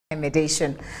Time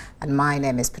edition, and my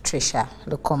name is Patricia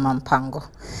Lukoma.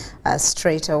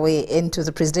 Straight away into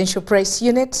the Presidential Press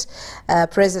Unit,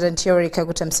 President Yoweri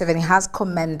Kaguta Museveni has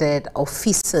commended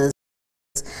officers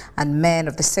and men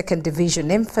of the 2nd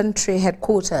Division Infantry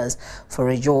Headquarters for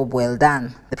a job well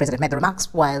done. The President made the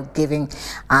remarks while giving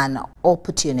an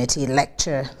opportunity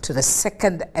lecture to the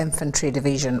 2nd Infantry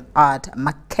Division at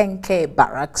Makenke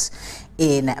Barracks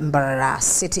in Mbarara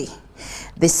City.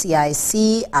 The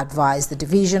CIC advised the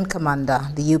division commander,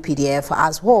 the UPDF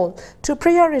as well, to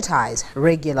prioritize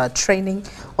regular training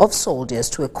of soldiers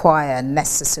to acquire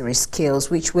necessary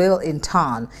skills which will in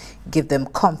turn give them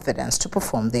confidence to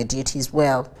perform their duties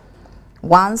well.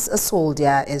 Once a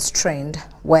soldier is trained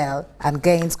well and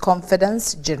gains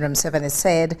confidence, General Museveni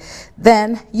said,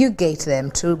 then you gate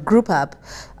them to group up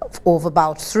of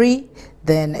about 3.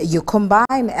 Then you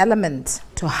combine elements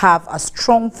to have a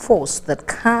strong force that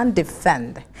can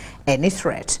defend any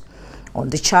threat. On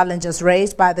the challenges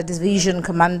raised by the division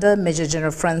commander, Major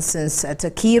General Francis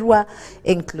Takirwa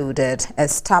included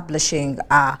establishing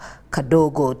a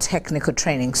Kadogo Technical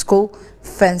Training School,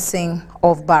 fencing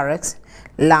of barracks,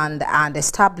 land, and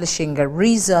establishing a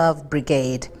reserve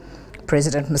brigade.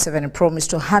 President Museveni promised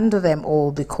to handle them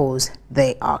all because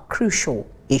they are crucial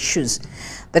issues.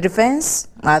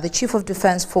 The Chief of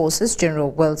Defense Forces, General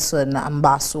Wilson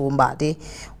Ambasu Mbadi,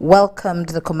 welcomed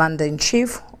the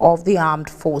Commander-in-Chief of the Armed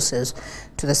Forces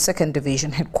to the 2nd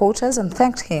Division Headquarters and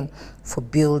thanked him for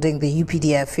building the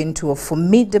UPDF into a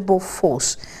formidable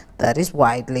force that is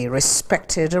widely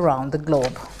respected around the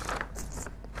globe.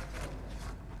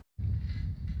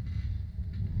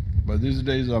 But these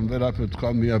days I'm very happy to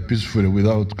come here peacefully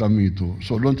without coming to,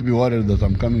 so don't be worried that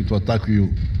I'm coming to attack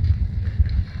you.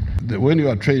 When you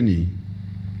are training,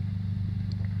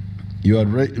 you are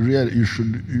you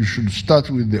should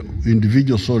start with the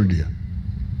individual soldier.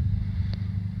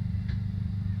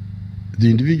 The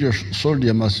individual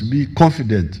soldier must be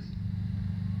confident,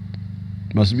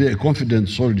 must be a confident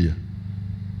soldier.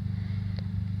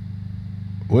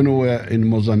 When we were in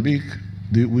Mozambique,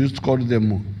 we used to call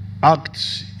them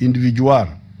acts individual,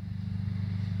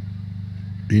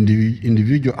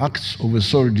 individual acts of a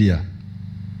soldier.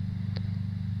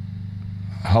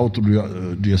 How to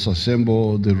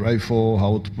disassemble the rifle,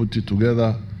 how to put it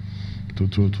together,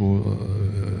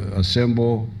 to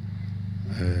assemble,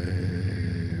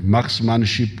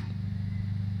 marksmanship,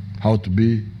 how to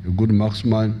be a good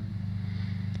marksman,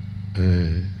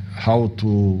 how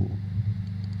to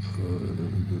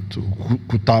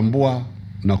kutambua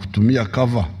na kutumia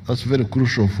cover. That's very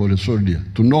crucial for the soldier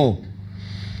to know,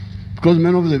 because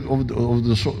many of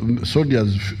the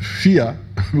soldiers fear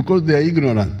because they are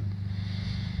ignorant.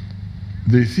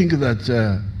 They think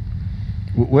that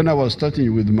when I was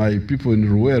starting with my people in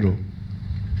Ruero,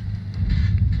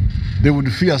 they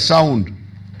would fear sound.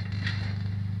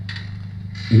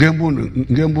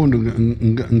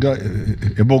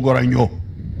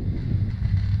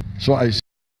 So I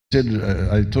said,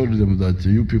 I told them that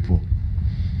you people,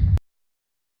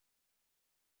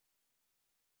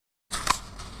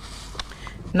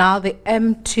 now the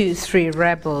M23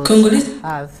 rebels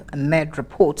have made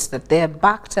reports that they are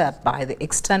backed up by the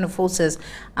external forces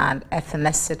and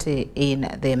ethnicity in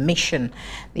their mission.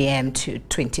 The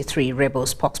M23 rebel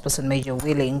spokesperson Major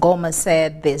Willie Ngoma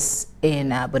said this in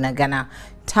Bunagana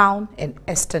town in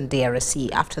eastern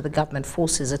DRC after the government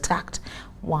forces attacked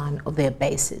one of their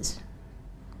bases.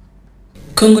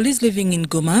 Congolese living in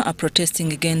Goma are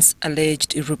protesting against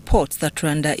alleged reports that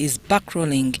Rwanda is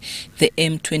backrolling the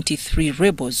M23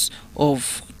 rebels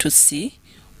of Tutsi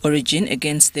origin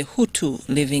against the Hutu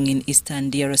living in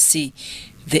eastern DRC.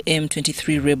 The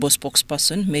M23 rebel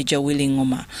spokesperson, Major Willie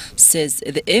Ngoma, says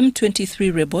the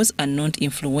M23 rebels are not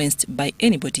influenced by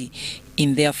anybody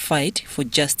in their fight for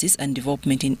justice and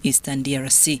development in eastern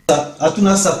DRC.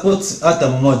 Hatuna support hata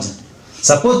mmoja.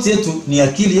 Support yetu ni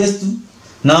akili yetu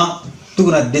na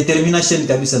tukuna determination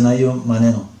kabisa na hiyo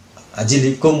maneno.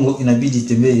 Ajili Kongo inabidi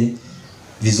itembee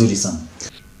vizuri sana.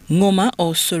 Ngoma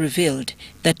also revealed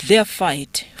that their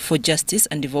fight for justice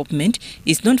and development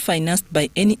is not financed by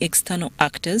any external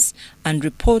actors, and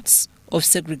reports of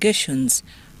segregations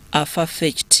are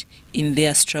far-fetched in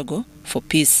their struggle for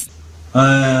peace.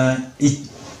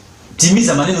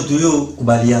 Timiza maneno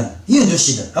tuliyokubaliana. Hiyo ndio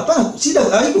shida. Hapana, shida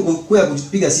haiko kwa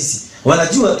kupiga sisi.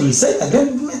 Wanajua tulisaini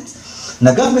agreement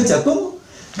na government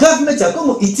ya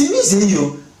Kongo itimize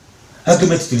hiyo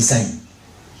agreement tulisaini.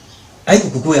 Haiko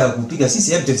kukuya kupiga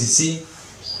sisi M23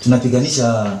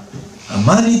 tunapiganisha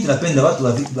amani, tunapenda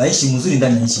watu waishi mzuri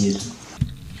ndani ya nchi yetu.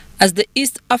 As the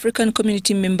East African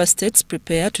Community member states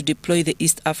prepare to deploy the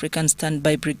East African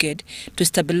Standby Brigade to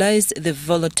stabilize the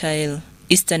volatile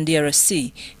Eastern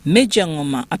DRC, Major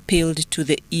Ngoma appealed to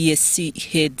the EAC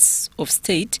heads of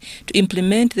state to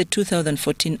implement the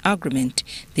 2014 agreement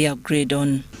they agreed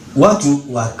on. Watu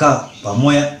waka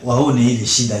pamoja waone ile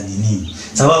shida ni nini.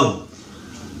 Sababu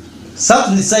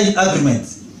sign agreement.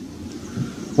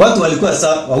 Watu walikuwa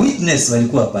wa witness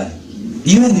walikuwa pale.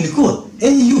 UN ilikuwa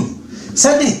AU,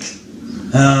 SADC.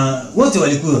 Wote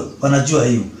walikuwa wanajua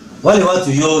hiyo. Wale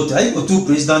watu yote, haiko tu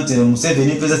President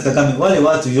Museveni, President Kagame, wale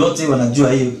watu yote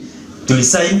wanajua hiyo.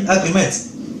 Tulisign agreement.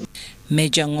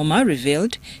 Major Ngoma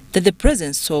revealed that the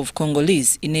presence of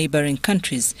Congolese in neighboring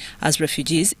countries as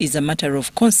refugees is a matter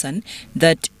of concern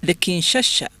that the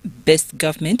Kinshasa-based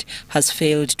government has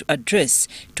failed to address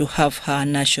to have her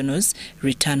nationals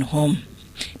return home.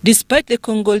 Despite the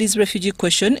Congolese refugee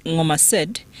question, Ngoma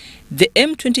said the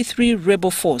M23 rebel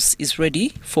force is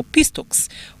ready for peace talks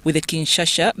with the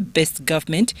Kinshasa-based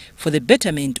government for the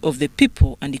betterment of the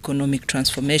people and economic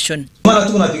transformation. Mara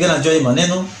tu tunapigana joy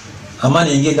maneno,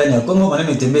 amani ingie ndani ya Kongo,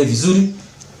 maneno itembee vizuri.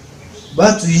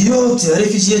 Watu yote,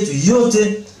 refugee yetu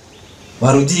yote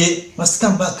warudie, must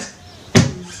come back.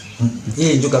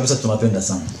 Hii ndio kabisa tunapenda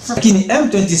sana. Lakini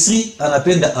M23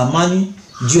 anapenda amani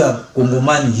juu ya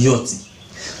Kongomani yote.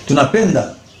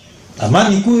 Tunapenda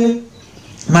amani kuwe,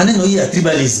 maneno hii ya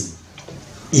tribalism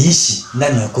iishi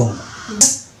ndani ya Kongo.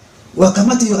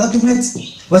 Wakamati hiyo agreement,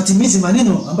 watimize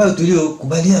maneno ambayo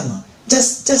tuliokubaliana.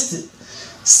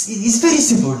 It's very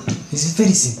simple. It's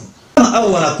very simple. Kama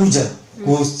hao wanakuja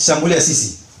kushambulia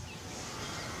sisi,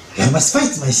 I must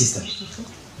fight my sister.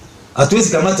 Hatuwezi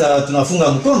kamata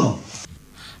tunafunga mkono.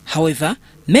 However,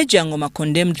 Major Ngoma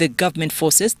condemned the government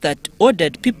forces that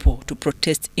ordered people to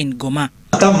protest in Goma.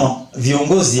 Kama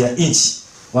viongozi ya nchi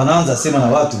wanaanza sema na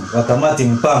watu wakamate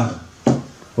mpango,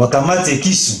 wakamate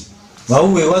kisu,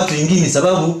 waue watu wengine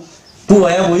sababu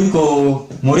pua yao iko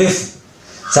mrefu,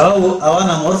 sababu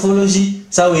hawana morphology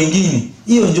sawa wengine,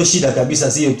 hiyo ndio shida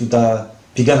kabisa, sio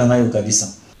tutapigana nayo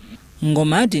kabisa.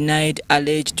 Ngoma denied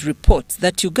alleged reports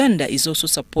that Uganda is also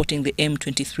supporting the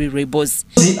M23 rebels.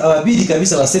 Awabidi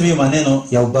kabisa waseme hiyo maneno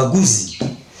ya ubaguzi.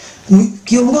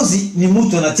 Kiongozi ni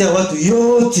mtu anatia watu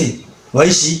yote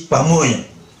waishi pamoja.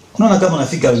 Unaona kama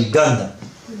unafika Uganda,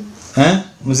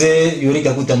 mzee Yoweri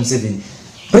Kaguta Museveni,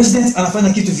 president anafanya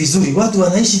kitu vizuri, watu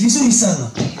wanaishi vizuri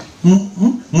sana.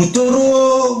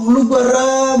 Mutoro,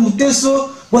 Lugara, Muteso,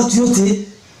 watu yote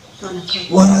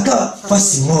wanakaa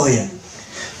fasi moja.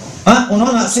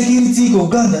 Unaona security kwa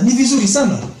Uganda ni vizuri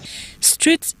sana.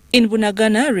 Streets in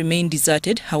Bunagana remain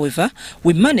deserted. However,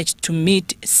 we managed to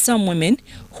meet some women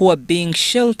who are being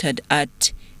sheltered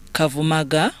at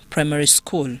Kavumaga Primary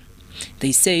School.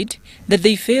 They said that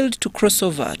they failed to cross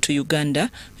over to Uganda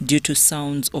due to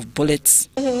sounds of bullets.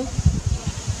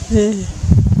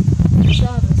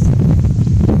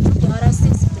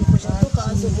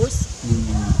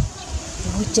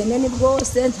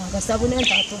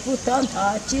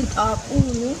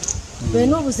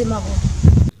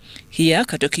 Here,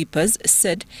 cattle keepers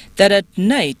said that at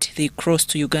night they crossed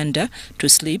to Uganda to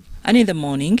sleep, and in the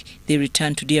morning they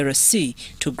returned to DRC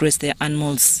to graze their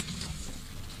animals.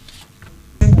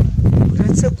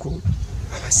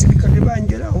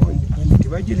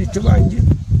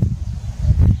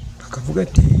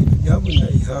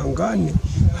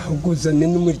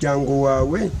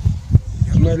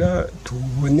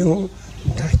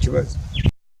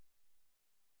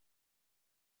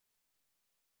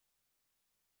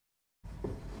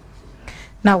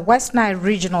 Now, West Nile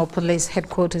Regional Police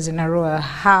Headquarters in Arua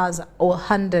has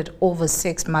handed over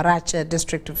 6 Maracha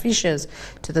district officials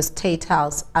to the State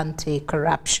House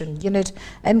Anti-Corruption Unit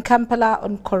in Kampala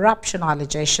on corruption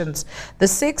allegations. The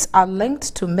 6 are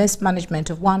linked to mismanagement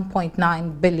of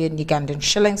 1.9 billion Ugandan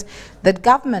shillings that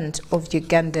government of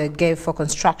Uganda gave for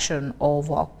construction of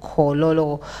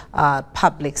Kololo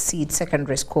Public Seed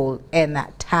Secondary School in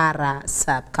Tara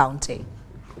Sub-County.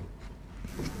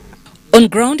 On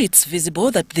ground, it's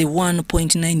visible that the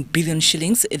 1.9 billion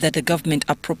shillings that the government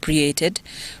appropriated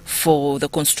for the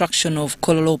construction of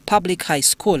Kololo Public High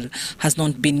School has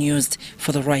not been used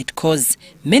for the right cause.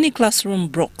 Many classroom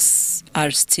blocks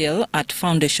are still at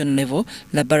foundation level,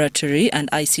 laboratory and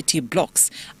ICT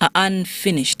blocks are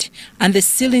unfinished, and the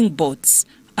ceiling boards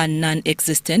are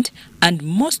non-existent, and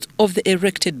most of the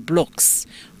erected blocks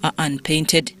are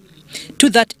unpainted. To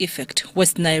that effect,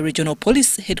 West Nile Regional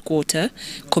Police Headquarters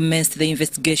commenced the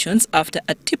investigations after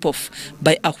a tip-off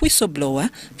by a whistleblower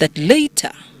that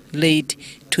later led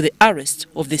to the arrest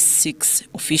of the 6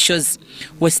 officials.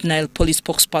 West Nile Police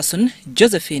spokesperson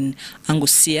Josephine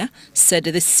Angusia said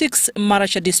the 6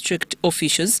 Maracha district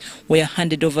officials were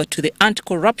handed over to the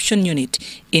Anti-Corruption Unit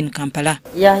in Kampala.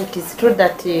 Yeah, it is true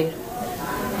that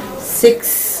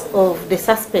 6 of the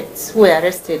suspects who were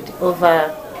arrested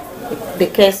over the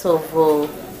case of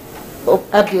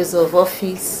abuse of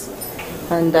office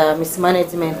and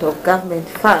mismanagement of government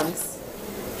funds,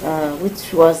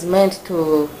 which was meant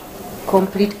to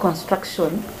complete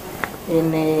construction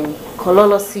in a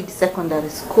Kololo Seed Secondary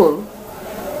School,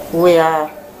 were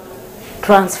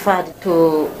transferred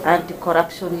to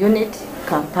Anti-Corruption Unit,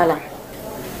 Kampala.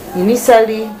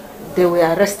 Initially, they were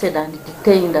arrested and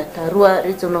detained at Arua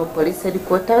Regional Police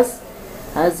Headquarters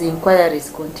as inquiries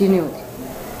continued.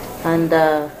 And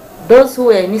those who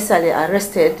were initially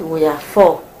arrested were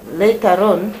 4. Later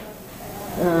on,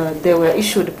 they were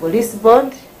issued police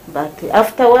bond, but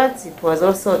afterwards it was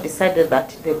also decided that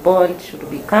the bond should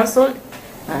be cancelled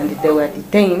and they were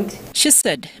detained. She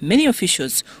said many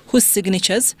officials whose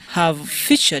signatures have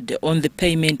featured on the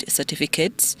payment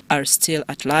certificates are still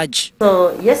at large.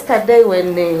 So yesterday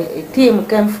when a team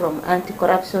came from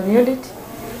Anti-Corruption Unit,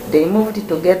 they moved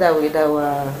together with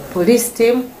our police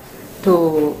team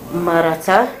to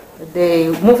Marata. They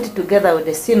moved together with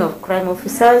the scene of crime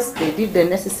officers. They did the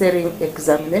necessary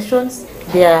examinations.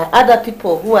 There are other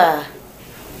people who are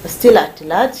still at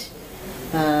large.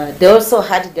 They also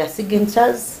had their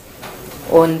signatures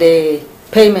on the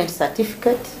payment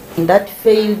certificate in that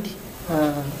failed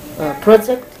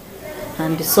project,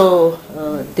 and so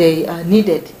they are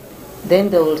needed.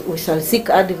 Then we shall seek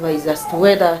advice as to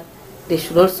whether they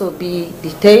should also be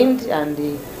detained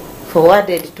and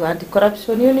forwarded to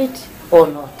Anti-Corruption Unit or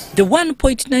not. The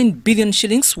 1.9 billion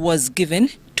shillings was given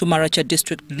to Maracha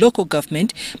District local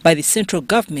government by the central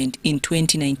government in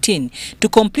 2019 to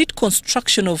complete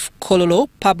construction of Kololo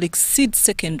Public Seed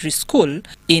Secondary School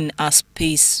in a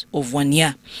space of 1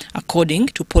 year. According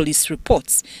to police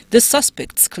reports, the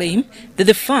suspects claim that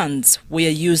the funds were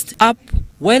used up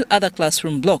while other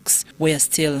classroom blocks were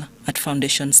still at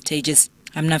foundation stages.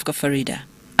 I'm Navka Farida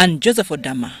and Joseph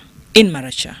Odama in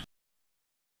Maracha.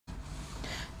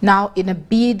 Now, in a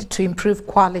bid to improve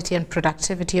quality and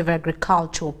productivity of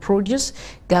agricultural produce,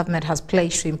 government has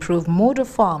pledged to improve model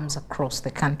farms across the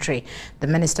country. The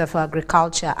Minister for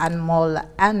Agriculture, Animal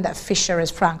and Fisheries,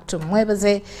 Frank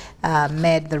Tumwebaze,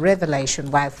 made the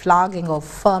revelation while flagging of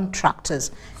farm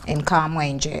tractors in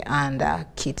Kamwenje and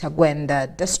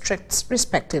Kitagwenda districts,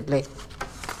 respectively.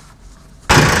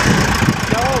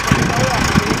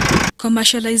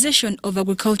 Commercialization of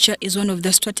agriculture is one of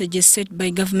the strategies set by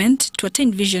government to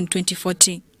attain Vision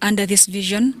 2040. Under this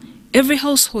vision, every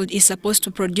household is supposed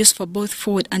to produce for both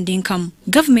food and income.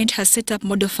 Government has set up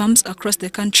model farms across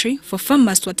the country for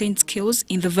farmers to attain skills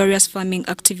in the various farming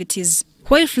activities.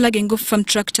 While flagging off farm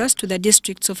tractors to the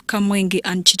districts of Kamwengi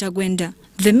and Kitagwenda,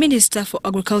 the Minister for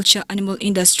Agriculture, Animal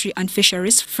Industry and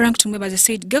Fisheries, Frank Tumwebaze,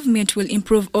 said government will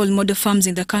improve all model farms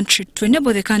in the country to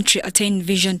enable the country attain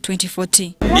Vision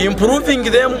 2040. Improving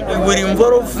them will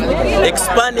involve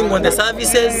expanding on the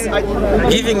services,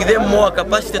 giving them more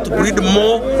capacity to breed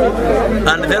more,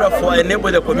 and therefore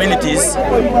enable the communities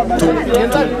to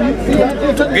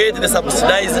get the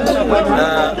subsidized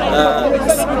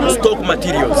stock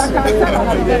materials.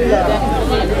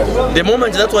 The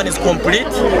moment that one is complete,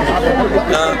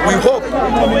 we hope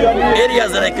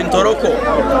areas like Ntoroko,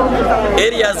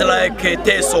 areas like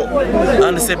Teso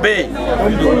and Sebei,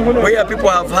 where people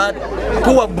have had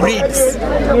poor breeds,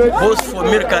 both for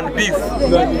milk and beef,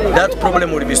 that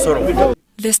problem will be solved.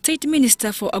 The State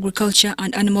Minister for Agriculture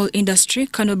and Animal Industry,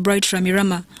 Colonel Bright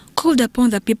Ramirama, called upon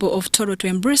the people of Toro to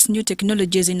embrace new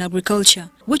technologies in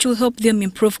agriculture, which will help them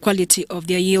improve quality of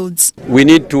their yields. We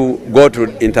need to go to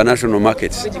international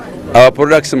markets. Our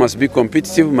products must be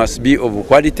competitive, must be of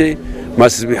quality,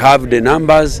 must have the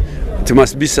numbers, it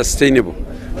must be sustainable.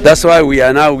 That's why we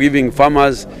are now giving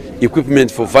farmers equipment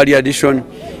for value addition,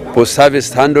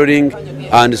 post-harvest handling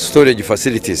and storage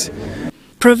facilities.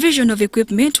 Provision of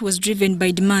equipment was driven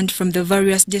by demand from the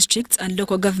various districts and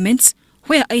local governments,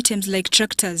 where items like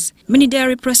tractors, mini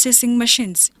dairy processing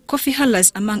machines, coffee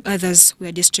hullers, among others,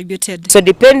 were distributed. So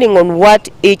depending on what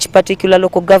each particular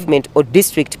local government or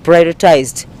district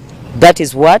prioritized, that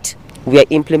is what we are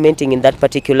implementing in that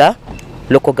particular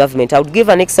local government. I would give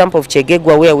an example of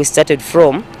Chegegwa, where we started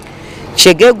from.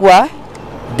 Chegegwa,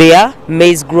 they are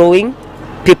maize growing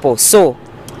people. So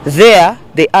there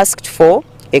they asked for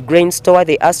a grain store,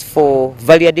 they asked for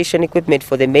value addition equipment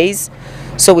for the maize.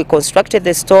 So we constructed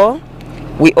the store.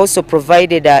 We also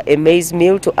provided a maize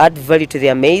mill to add value to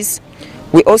their maize.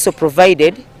 We also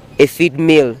provided a feed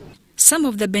mill. Some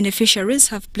of the beneficiaries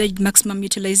have pledged maximum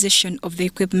utilization of the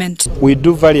equipment. We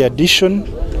do value addition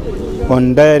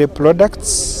on dairy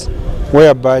products,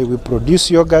 whereby we produce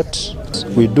yogurt,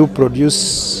 we do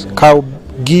produce cow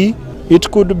ghee. It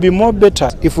could be more better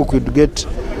if we could get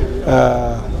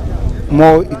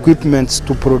more equipments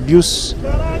to produce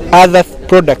other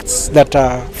products that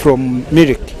are from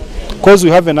milk. Because we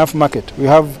have enough market. We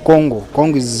have Congo.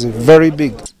 Congo is very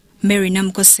big. Mary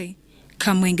Namkose,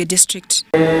 Kamwenge District.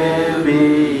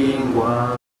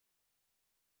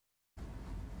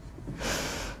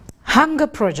 Hunger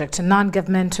Project, a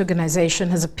non-government organization,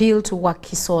 has appealed to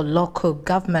Wakiso local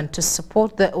government to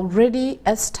support the already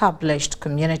established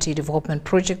community development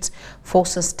projects for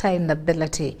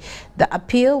sustainability. The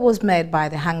appeal was made by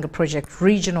the Hunger Project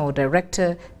Regional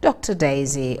Director, Dr.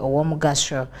 Daisy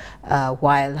Owomugasho,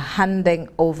 while handing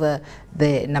over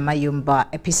the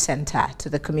Namayumba epicenter to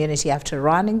the community after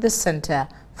running the center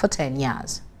for 10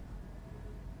 years.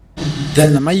 The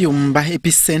Namayumba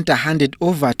epicenter handed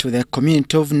over to the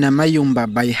community of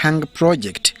Namayumba by Hunger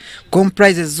Project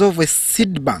comprises of a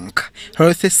seed bank,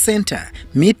 health center,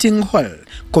 meeting hall,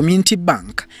 community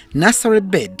bank, nursery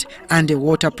bed and a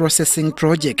water processing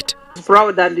project.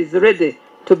 Proud and is ready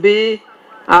to be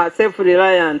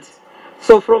self-reliant.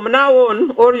 So from now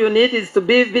on, all you need is to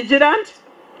be vigilant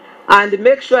and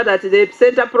make sure that the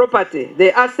epicenter property,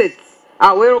 the assets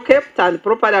are well kept and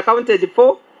properly accounted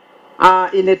for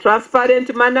in a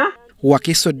transparent manner.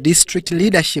 Wakiso district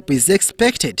leadership is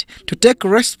expected to take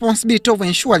responsibility of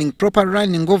ensuring proper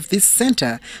running of this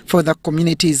center for the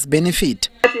community's benefit.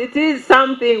 But it is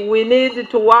something we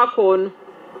need to work on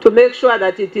to make sure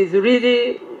that it is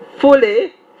really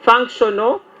fully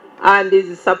functional and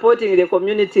is supporting the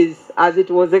communities as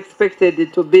it was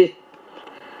expected to be.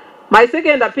 My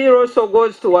second appeal also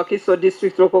goes to Wakiso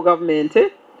district local government.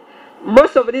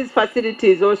 Most of these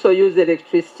facilities also use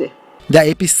electricity. The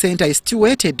epicenter is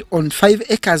situated on 5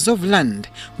 acres of land,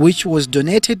 which was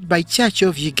donated by Church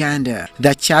of Uganda.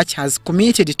 The church has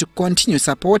committed to continue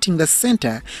supporting the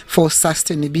center for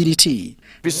sustainability.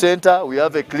 Epicenter, we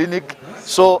have a clinic,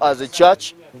 so as a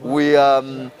church, we are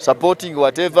supporting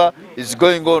whatever is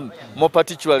going on, more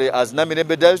particularly as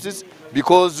Namirembe Diocese,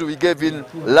 because we gave in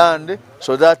land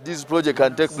so that this project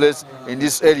can take place in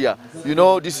this area. You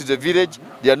know, this is a village.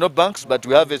 There are no banks, but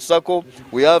we have a circle,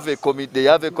 we have a committee, they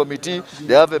have a committee,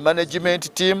 they have a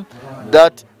management team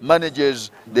that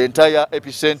manages the entire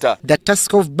epicenter. The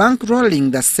task of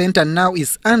bankrolling the center now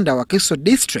is under Wakiso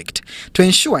district to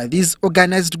ensure these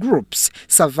organized groups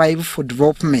survive for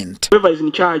development. Whoever is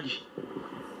in charge,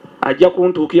 ajja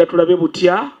kuntuukira tulabe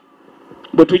butya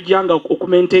bwe tujjanga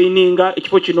okumaintaininga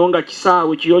ekifo kino nga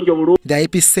kisaawe kiyonjo bulungi. The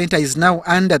epicenter is now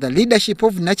under the leadership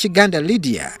of Nachiganda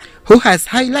Lydia, who has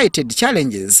highlighted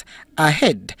challenges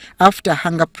ahead after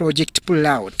Hunger Project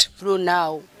pull-out. Through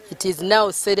now, it is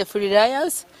now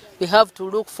self-reliance. We have to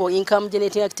look for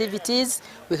income-generating activities.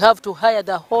 We have to hire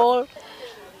the whole.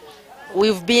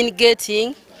 We've been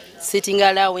getting sitting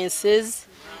allowances,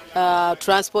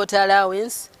 transport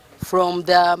allowance from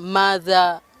the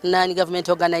mother non-government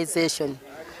organization.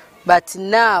 But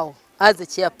now, as a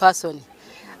chairperson,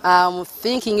 I'm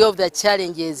thinking of the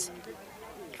challenges.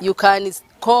 You can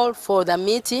call for the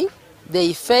meeting,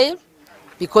 they fail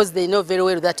because they know very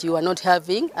well that you are not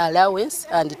having allowance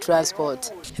and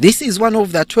transport. This is one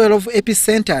of the 12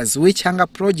 epicenters which Hunger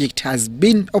Project has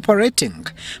been operating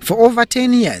for over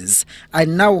 10 years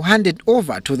and now handed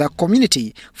over to the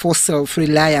community for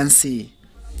self-reliance.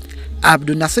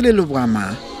 Abdul Nasile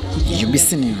Lubwama,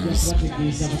 UBC News.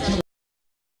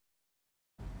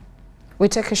 We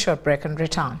take a short break and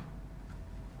return.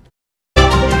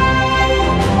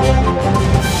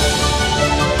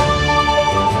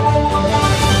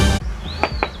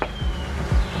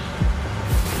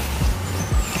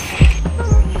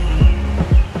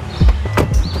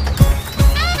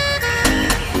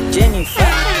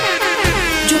 Jennifer,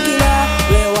 Jukila,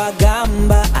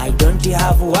 Rewagamba, I don't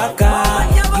have waka.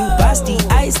 Pass the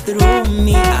ice through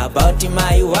me about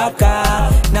my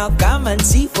waka. Now come and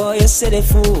see for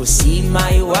yourself, see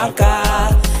my waka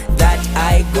that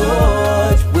I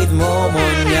got with Momo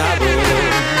Nyabo.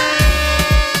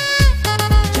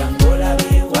 Jangola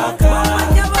be waka,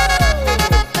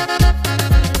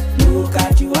 look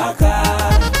at you waka,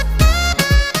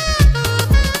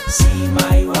 see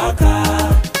my waka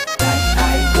that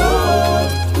I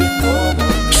got with Momo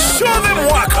Nyabo. Show them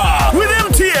waka with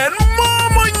MTN.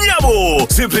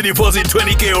 Simply deposit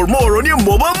 20K or more on your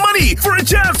mobile money for a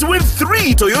chance to win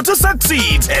 3 Toyota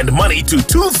Succeeds and money to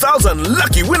 2,000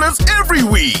 lucky winners every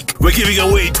week. We're giving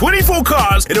away 24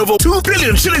 cars and over 2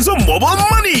 billion shillings of mobile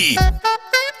money.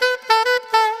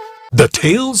 The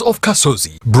Tales of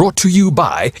Kasozi, brought to you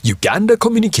by Uganda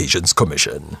Communications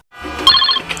Commission.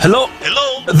 Hello?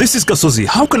 Hello? This is Kasozi.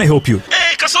 How can I help you?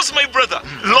 Hey, Kasozi, my brother. brother.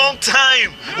 Long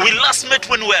time. We last met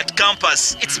when we were at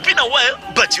campus. It's been a while,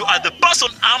 but you are the person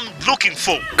I'm looking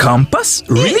for. Campus?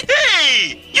 Really?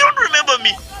 Hey! You don't remember me?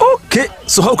 Okay,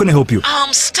 so how can I help you?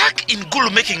 I'm stuck in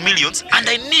Gulu making millions and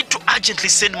I need to urgently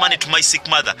send money to my sick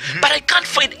mother. But I can't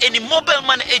find any mobile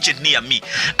money agent near me.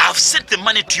 I've sent the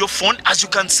money to your phone, as you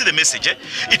can see the message.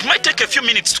 It might take a few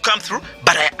minutes to come through,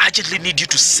 but I urgently need you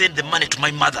to send the money to my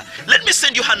mother. Let me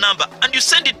send you her number and you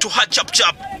send it to her chap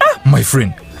chap. My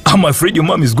friend, I'm afraid your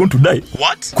mom is going to die.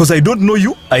 What? Because I don't know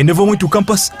you, I never went to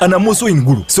campus, and I'm also in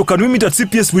Gulu. So can we meet at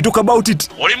CPS, we talk about it?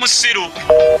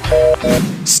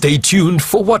 Stay tuned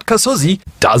for what Kasozi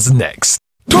does next.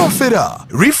 Tofera,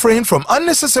 refrain from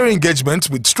unnecessary engagement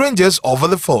with strangers over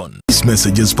the phone. This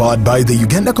message is powered by the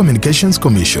Uganda Communications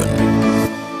Commission.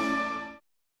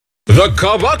 The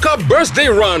Kabaka Birthday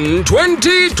Run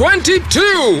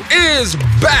 2022 is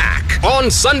back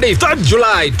on Sunday, 3rd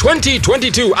July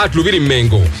 2022 at Lubiri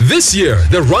Mengo. This year,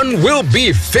 the run will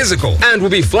be physical and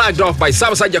will be flagged off by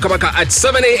Sabasajja Kabaka at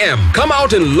 7 a.m. Come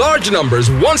out in large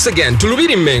numbers once again to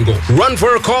Lubiri Mengo. Run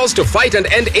for a cause to fight and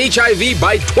end HIV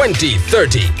by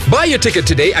 2030. Buy your ticket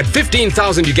today at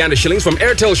 15,000 Uganda shillings from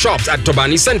Airtel shops at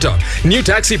Tobani Center, New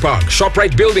Taxi Park,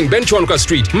 ShopRite Building, Benchwanuka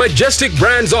Street, Majestic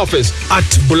Brands Office at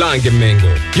Bulange Mengo.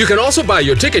 You can also buy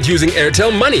your ticket using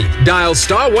Airtel Money. Dial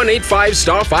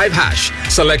 *185*5 hash.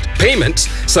 Select Payments,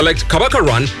 select Kabaka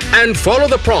Run, and follow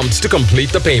the prompts to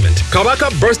complete the payment. Kabaka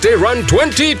Birthday Run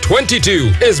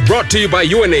 2022 is brought to you by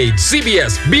UNAID,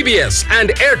 CBS, BBS, and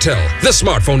Airtel, the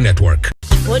smartphone network.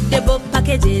 Affordable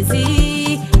packages,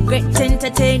 great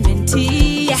entertainment,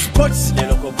 sports, the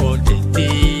local content,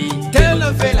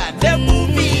 telenovela, the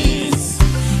movies.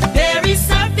 There is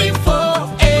something for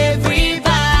everybody.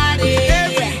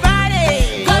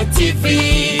 Go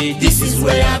TV, this is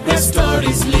where great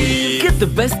stories live. Get the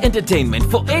best entertainment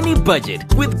for any budget.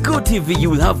 With GoTV, you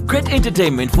will have great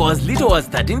entertainment for as little as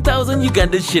 13,000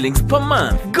 Uganda shillings per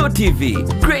month. GoTV,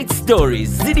 great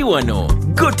stories, Zidiwano.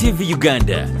 GoTV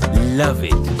Uganda, love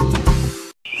it.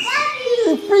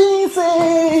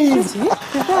 Princess!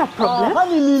 Is there a problem?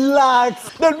 Honey, relax.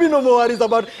 There'll be no more worries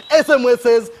about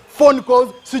SMSs, phone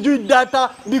calls, sijui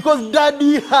data, because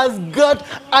daddy has got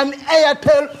an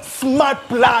Airtel smart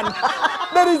plan.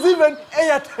 There is even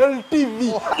Airtel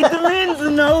TV. It means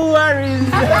no worries.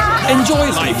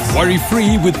 Enjoy life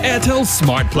worry-free with Airtel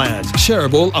Smart Plans.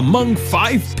 Shareable among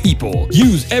 5 people.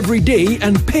 Use every day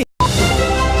and pay.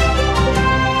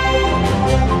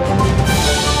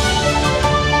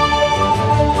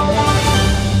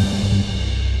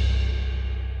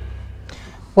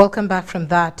 Welcome back from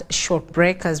that short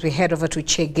break. As we head over to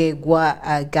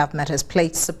Chegegwa, government has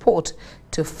pledged support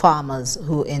to farmers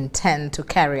who intend to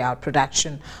carry out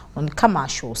production on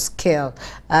commercial scale.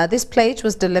 This pledge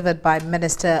was delivered by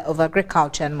Minister of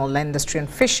Agriculture, Animal Industry and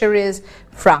Fisheries,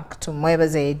 Frank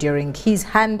Tumwebaze, during his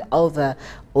handover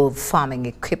of farming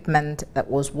equipment that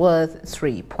was worth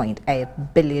 3.8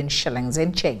 billion shillings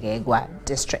in Chegegwa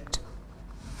district.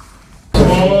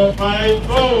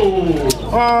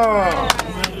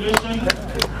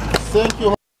 Thank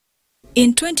you.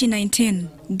 In 2019,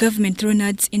 government through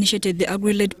NADS initiated the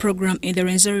Agri-led program in the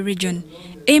Rwenzori region,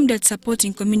 aimed at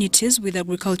supporting communities with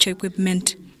agriculture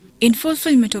equipment. In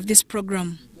fulfillment of this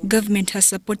program, government has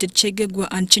supported Chegegwa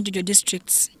and Chenjojo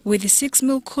districts with 6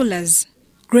 milk coolers,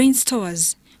 grain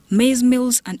stores, maize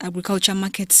mills and agriculture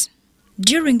markets.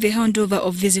 During the handover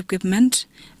of this equipment,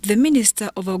 the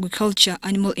Minister of Agriculture,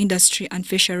 Animal Industry and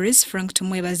Fisheries, Frank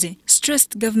Tumwebaze,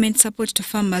 stressed government support to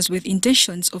farmers with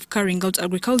intentions of carrying out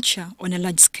agriculture on a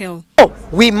large scale.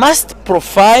 We must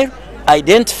profile,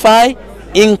 identify,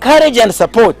 encourage and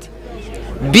support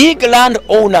big land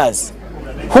owners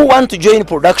who want to join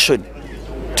production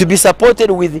to be supported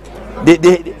with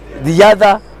the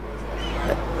other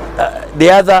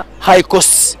high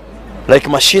costs like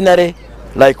machinery,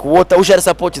 like water. We shall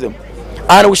support them,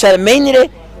 and we shall mainly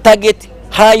target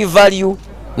high value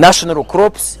national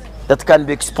crops that can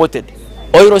be exported.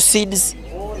 Oil seeds,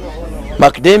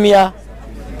 macadamia,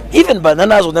 even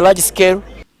bananas on a large scale.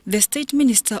 The State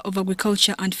Minister of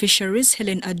Agriculture and Fisheries,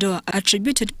 Helen Adoa,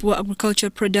 attributed poor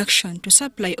agricultural production to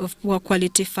supply of poor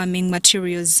quality farming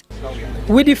materials.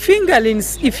 With the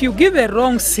fingerlings, if you give a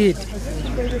wrong seed,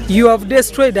 you have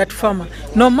destroyed that farmer.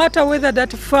 No matter whether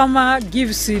that farmer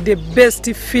gives you the best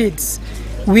feeds,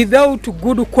 without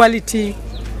good quality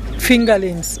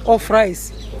fingerlings of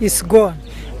rice, is gone.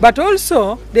 But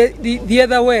also the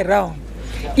other way around.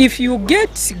 If you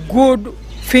get good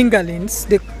fingerlings,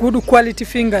 the good quality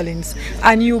fingerlings,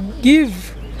 and you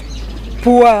give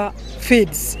poor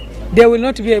feeds, they will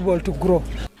not be able to grow.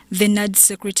 The NAD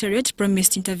Secretariat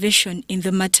promised intervention in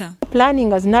the matter.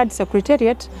 Planning as NAD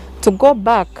Secretariat to go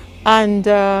back and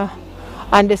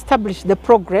establish the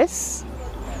progress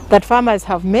that farmers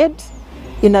have made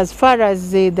in as far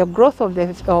as the growth of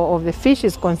the fish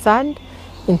is concerned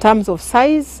in terms of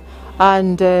size,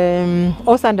 and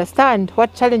also understand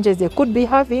what challenges they could be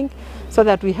having so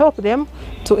that we help them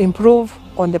to improve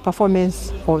on the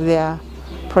performance of their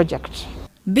project.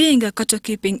 Being a cattle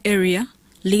keeping area,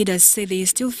 leaders say they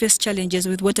still face challenges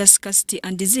with water scarcity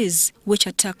and disease which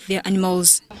attack their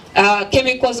animals.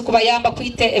 Chemicals kubayamba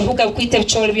kwite evuga kwite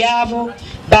bichoro byabo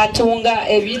batunga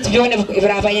ebintu byone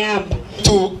birabayamba.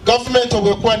 To government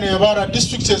obwekwa ne bara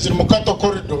districts ziri mu cattle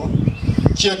corridor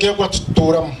kiyegwa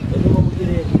tuturamu.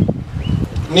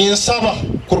 Ni nsaba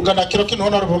kurugana kiro kino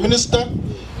honorable minister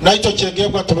na ito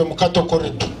kiyegwa tube mu cattle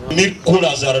corridor. Milk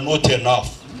coolers are not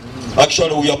enough.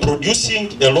 Actually, we are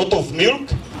producing a lot of milk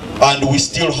and we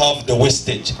still have the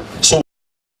wastage. So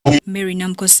Mary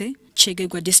Namkose,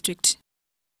 Chegegwa District.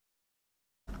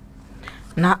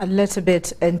 Now a little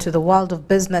bit into the world of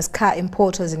business. Car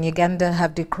importers in Uganda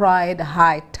have decried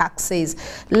high taxes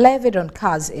levied on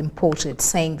cars imported,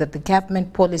 saying that the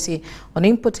government policy on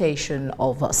importation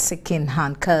of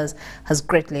second-hand cars has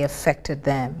greatly affected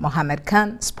them. Mohammed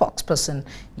Khan, spokesperson,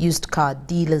 Used Car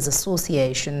Dealers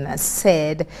Association,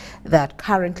 said that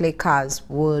currently cars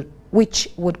which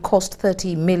would cost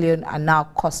 30 million are now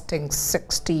costing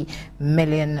 60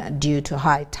 million due to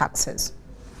high taxes.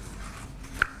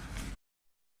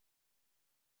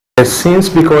 Since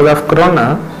because of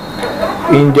Corona,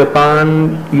 in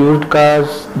Japan, used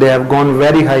cars, they have gone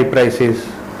very high prices.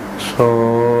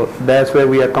 So that's why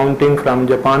we are counting from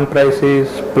Japan prices,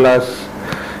 plus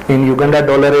in Uganda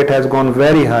dollar rate has gone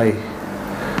very high.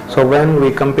 So when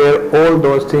we compare all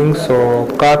those things, so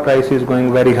car price is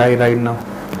going very high right now.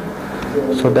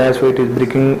 So that's why it is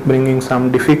bringing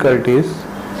some difficulties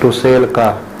to sell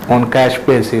car on cash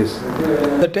basis.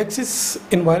 The taxes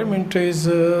environment is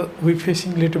we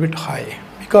facing a little bit high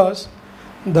because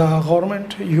the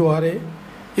government URA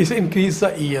is increased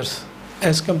the years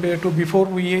as compared to before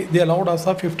they allowed us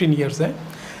 15 years.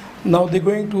 Now they're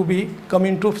going to be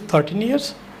coming to 13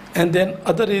 years and then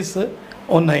other is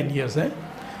on 9 years.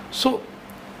 So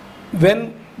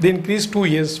when they increased 2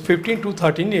 years, 15 to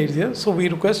 13 years, so we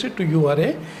requested to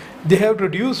URA, they have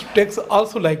reduced tax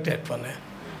also like that one.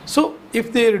 So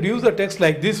if they reduce the tax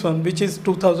like this one, which is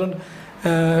 15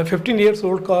 years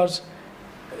old cars,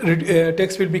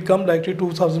 tax will become like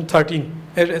 2013,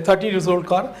 13 years old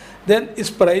car, then its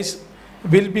price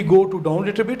will be go to down a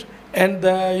little bit, and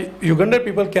the Ugandan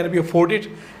people can be afford it.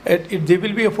 They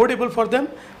will be affordable for them,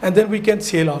 and then we can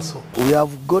sell also. We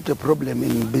have got a problem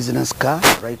in business car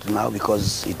right now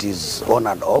because it is on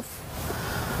and off.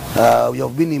 We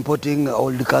have been importing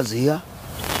old cars here,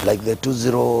 like the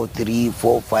 203,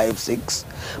 4, 5, 6.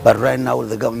 But right now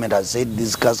the government has said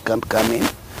these cars can't come in,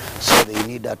 so they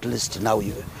need at least now.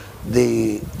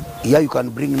 Here you can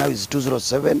bring now is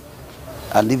 207,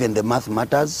 and even the math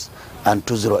matters, and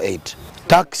 208.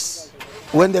 Tax,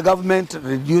 when the government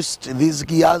reduced these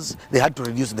gears, they had to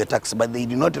reduce the tax, but they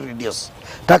did not reduce.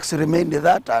 Tax remained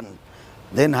that, and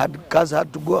then cars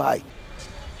had to go high.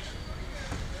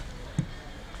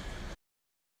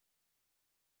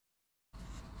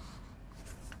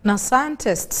 Now,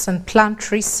 scientists and plant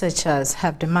researchers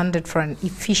have demanded for an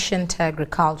efficient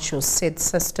agricultural seed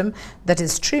system that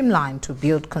is streamlined to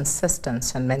build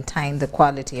consistency and maintain the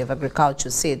quality of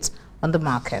agricultural seeds on the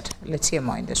market. Let's hear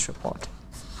more in this report.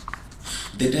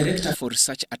 The Director for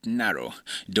Research at NARO,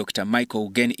 Dr. Michael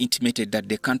Ugen, intimated that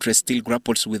the country still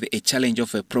grapples with a challenge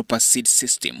of a proper seed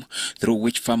system through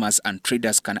which farmers and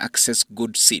traders can access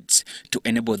good seeds to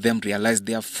enable them realize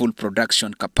their full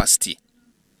production capacity.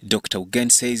 Dr.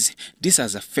 Ugen says this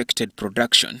has affected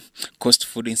production, caused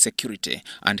food insecurity,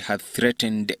 and have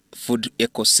threatened food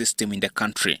ecosystem in the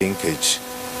country. Linkage.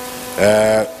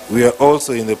 We are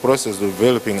also in the process of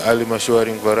developing early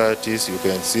maturing varieties. You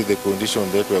can see the condition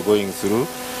that we are going through.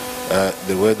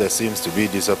 The weather seems to be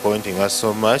disappointing us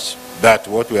so much that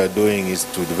what we are doing is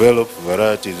to develop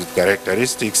varieties with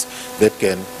characteristics that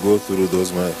can go through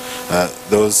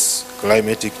those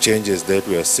climatic changes that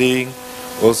we are seeing.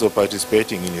 Also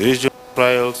participating in regional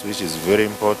trials, which is very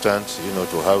important,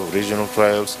 to have regional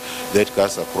trials that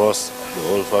cuts across the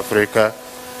whole of Africa.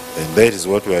 And that is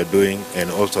what we are doing,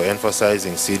 and also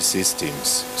emphasizing seed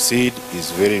systems. Seed is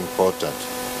very important,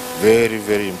 very,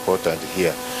 very important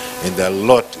here. And a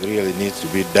lot really needs to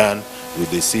be done with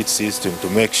the seed system to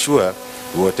make sure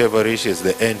whatever reaches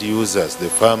the end users, the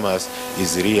farmers,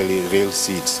 is really real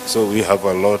seeds. So we have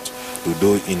a lot to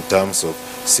do in terms of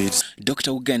seeds.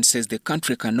 Dr. Ugen says the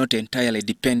country cannot entirely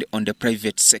depend on the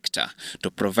private sector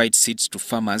to provide seeds to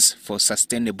farmers for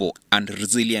sustainable and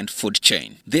resilient food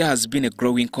chain. There has been a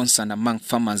growing concern among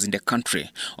farmers in the country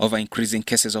over increasing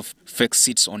cases of fake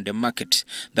seeds on the market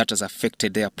that has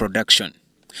affected their production.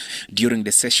 During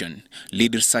the session,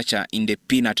 lead researcher in the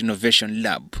Peanut Innovation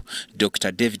Lab,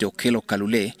 Dr. David Okello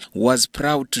Kalule, was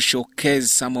proud to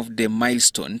showcase some of the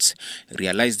milestones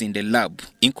realized in the lab,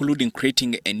 including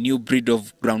creating a new breed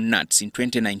of groundnuts in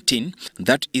 2019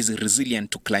 that is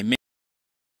resilient to climatic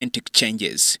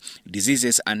changes,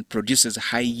 diseases, and produces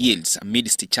high yields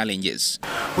amidst challenges.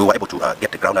 We were able to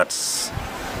get the groundnuts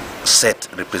set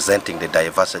representing the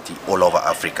diversity all over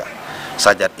Africa,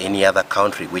 such that any other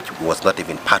country which was not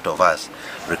even part of us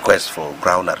requests for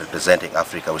groundnut representing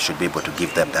Africa, we should be able to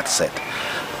give them that set.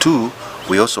 Two,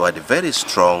 we also had a very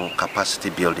strong capacity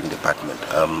building department.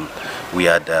 We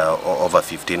had over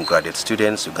 15 graduate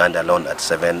students. Uganda alone had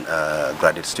 7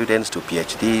 graduate students, 2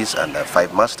 PhDs and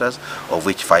 5 masters, of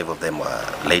which 5 of them were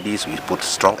ladies. We put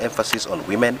strong emphasis on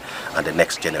women and the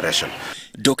next generation.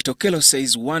 Dr. Kello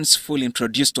says once fully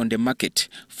introduced on the market,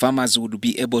 farmers would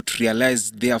be able to realize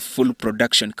their full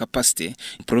production capacity,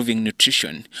 improving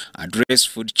nutrition, address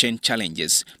food chain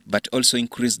challenges, but also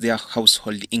increase their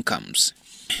household incomes.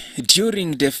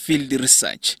 During the field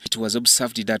research, it was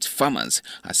observed that farmers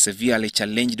are severely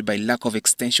challenged by lack of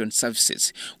extension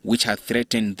services, which have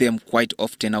threatened them quite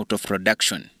often out of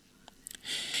production.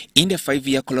 In the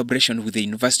 5-year collaboration with the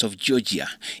University of Georgia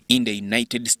in the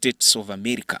United States of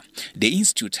America, the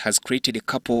Institute has created a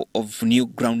couple of new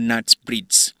groundnut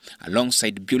breeds,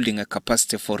 alongside building a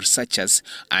capacity for researchers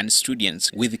and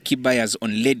students with key buyers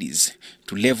on ladies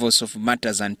to levels of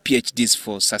masters and PhDs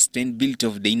for sustainability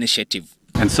of the initiative.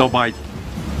 And so by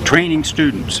training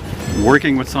students,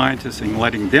 working with scientists and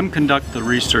letting them conduct the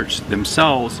research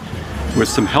themselves with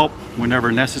some help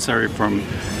whenever necessary from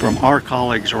our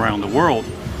colleagues around the world,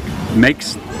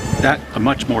 makes that a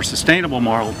much more sustainable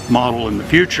model in the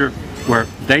future, where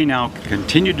they now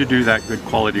continue to do that good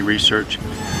quality research,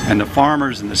 and the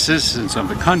farmers and the citizens of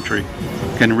the country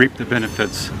can reap the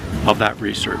benefits of that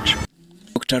research.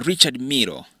 Dr. Richard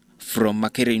Miro from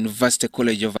Makerere University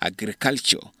College of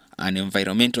Agriculture and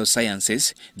Environmental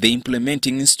Sciences, the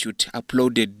Implementing Institute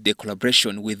applauded the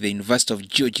collaboration with the University of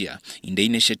Georgia in the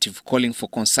initiative, calling for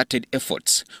concerted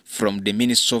efforts from the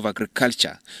Ministry of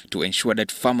Agriculture to ensure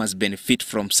that farmers benefit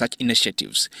from such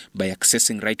initiatives by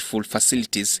accessing rightful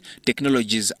facilities,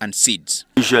 technologies and seeds.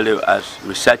 Usually as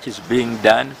research is being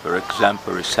done, for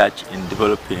example research in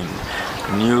developing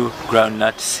new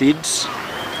groundnut seeds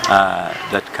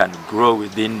that can grow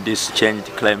within this changed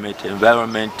climate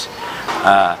environment,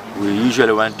 we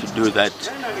usually want to do that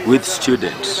with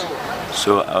students.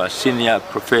 So our senior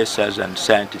professors and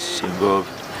scientists involved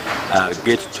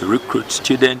get to recruit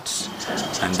students,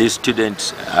 and these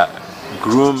students are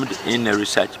groomed in a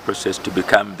research process to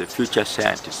become the future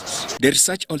scientists. The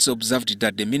research also observed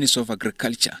that the Ministry of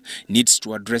Agriculture needs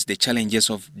to address the challenges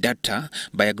of data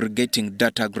by aggregating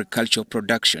data agricultural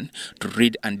production to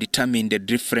read and determine the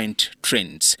different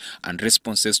trends and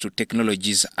responses to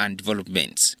technologies and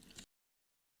developments.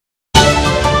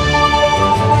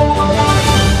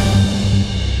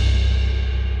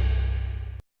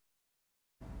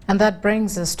 And that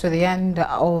brings us to the end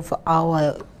of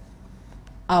our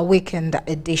weekend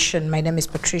edition. My name is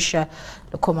Patricia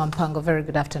Lukoma. Very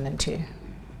good afternoon to you.